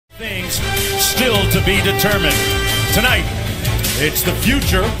Things still to be determined. Tonight, it's the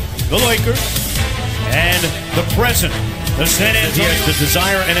future, the Lakers, and the present. The San Antonio has the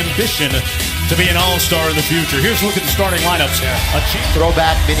desire and ambition to be an all-star in the future. Here's a look at the starting lineups.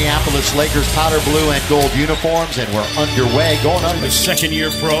 Throwback Minneapolis Lakers powder blue and gold uniforms, and we're underway. Going under. The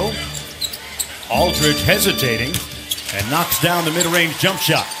second-year pro, Aldridge hesitating, and knocks down the mid-range jump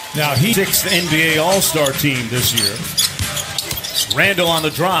shot. Now, he's sixth NBA All-Star team this year. Randall on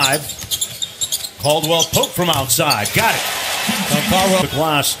the drive. Caldwell poke from outside. Got it. The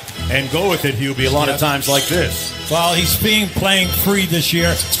glass and go with it, Hubie, a lot of times like this. Well, he's playing free this year.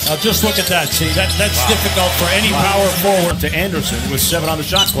 Now just look at that. See, that's difficult for any power forward. To Anderson with 7 on the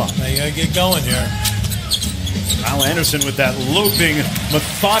shot clock. Now you gotta get going here. Al Anderson with that looping,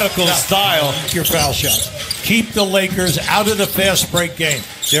 methodical style. Your foul shots. Keep the Lakers out of the fast break game.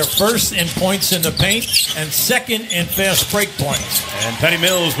 They're first in points in the paint and second in fast break points. And Penny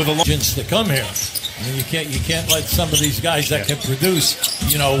Mills with a long to come here. I mean, you can't let some of these guys that can produce,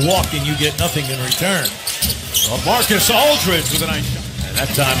 walk and you get nothing in return. Well, Marcus Aldridge with a nice shot. And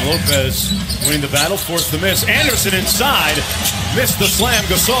that time Lopez winning the battle, forced the miss. Anderson inside, missed the slam.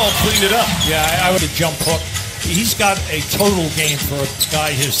 Gasol cleaned it up. Yeah, I would jump hook. He's got a total game for a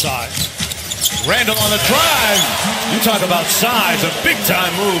guy his size. Randall on the drive. You talk about size, a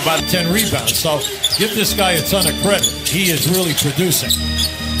big-time move by 10 rebounds. So give this guy a ton of credit. He is really producing.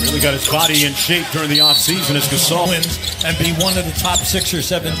 Really got his body in shape during the offseason as Gasol wins and be one of the top 6 or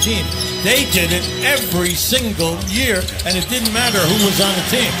 7 teams. They did it every single year, and it didn't matter who was on the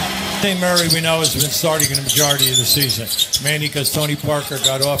team. St. Murray, we know, has been starting in the majority of the season. Mainly because Tony Parker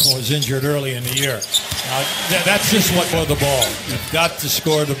got off and was injured early in the year. Now, that's just what for the ball. You've got to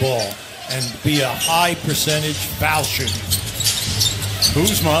score the ball and be a high percentage foul shooter.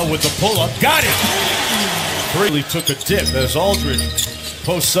 Kuzma with the pull-up. Got it! Really took a dip as Aldridge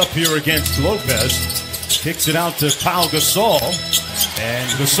posts up here against Lopez. Kicks it out to Pau Gasol. And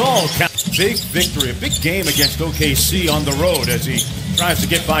Gasol, big victory, a big game against OKC on the road as he tries to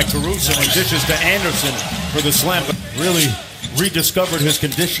get by Caruso and dishes to Anderson for the slam. But really rediscovered his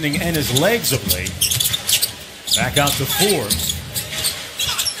conditioning and his legs of late. Back out to Forbes.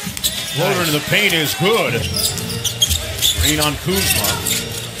 Floater into the paint is good. Green on Kuzma.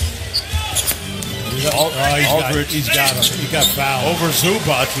 Aldridge, he's got him. He got fouled. Over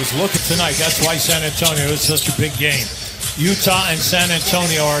Zubac was looking tonight. That's why San Antonio is such a big game. Utah and San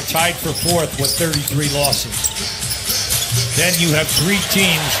Antonio are tied for 4th with 33 losses. Then you have 3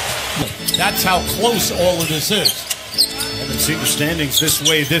 teams. That's how close all of this is. Haven't seen the standings this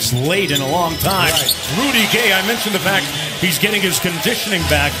way this late in a long time. Right. Rudy Gay, I mentioned the fact he's getting his conditioning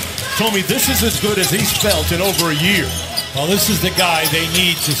back. Told me this is as good as he's felt in over a year. Well, this is the guy they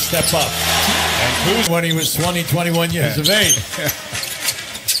need to step up. And when he was 20, 21 years of age.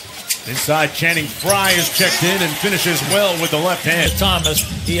 Inside, Channing Frye is checked in and finishes well with the left hand. Thomas,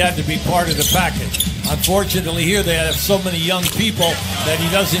 he had to be part of the package. Unfortunately, here they have so many young people that he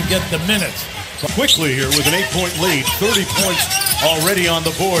doesn't get the minutes. Quickly here with an 8-point lead, 30 points already on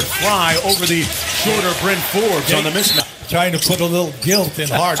the board. Frye over the shorter Bryn Forbes on the mismatch. Trying to put a little guilt in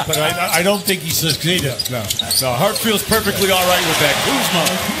Hart, but I don't think he succeeded. No, Hart feels perfectly all right with that. Kuzma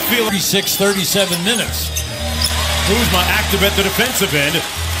feeling 37 minutes. Kuzma active at the defensive end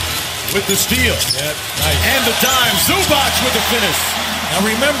with the steal. Yeah, nice. And the dime. Zubac with the finish. Now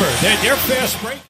remember, they're fast break.